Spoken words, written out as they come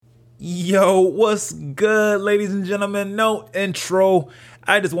Yo, what's good, ladies and gentlemen? No intro.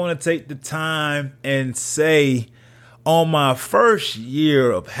 I just want to take the time and say, on my first year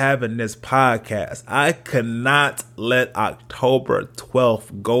of having this podcast, I could not let October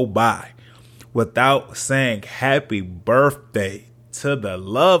 12th go by without saying happy birthday to the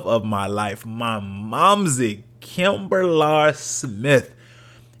love of my life, my momsy, Kimberly Smith.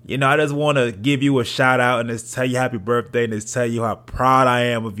 I just want to give you a shout out and just tell you happy birthday and just tell you how proud I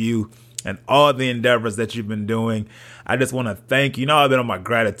am of you and all the endeavors that you've been doing. I just want to thank you. I've been on my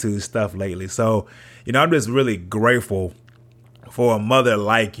gratitude stuff lately. So, I'm just really grateful for a mother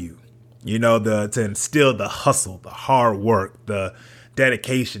like you, to instill the hustle, the hard work, the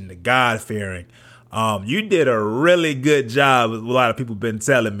dedication, the God-fearing. You did a really good job, a lot of people been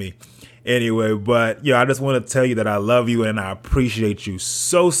telling me. Anyway, but I just want to tell you that I love you and I appreciate you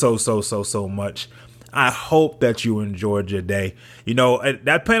so much. I hope that you enjoyed your day.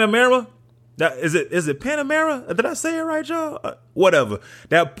 That Panamera, is it Panamera? Did I say it right, y'all? Whatever.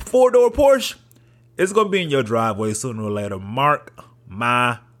 That 4-door Porsche, it's going to be in your driveway sooner or later. Mark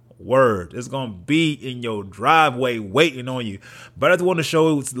my word. It's going to be in your driveway waiting on you. But I just want to show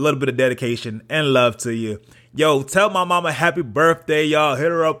a little bit of dedication and love to you. Yo, tell my mama happy birthday, y'all. Hit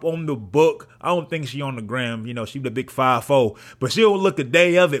her up on the book. I don't think she on the gram. She the big 5'4", but she don't look a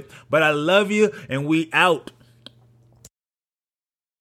day of it. But I love you, and we out.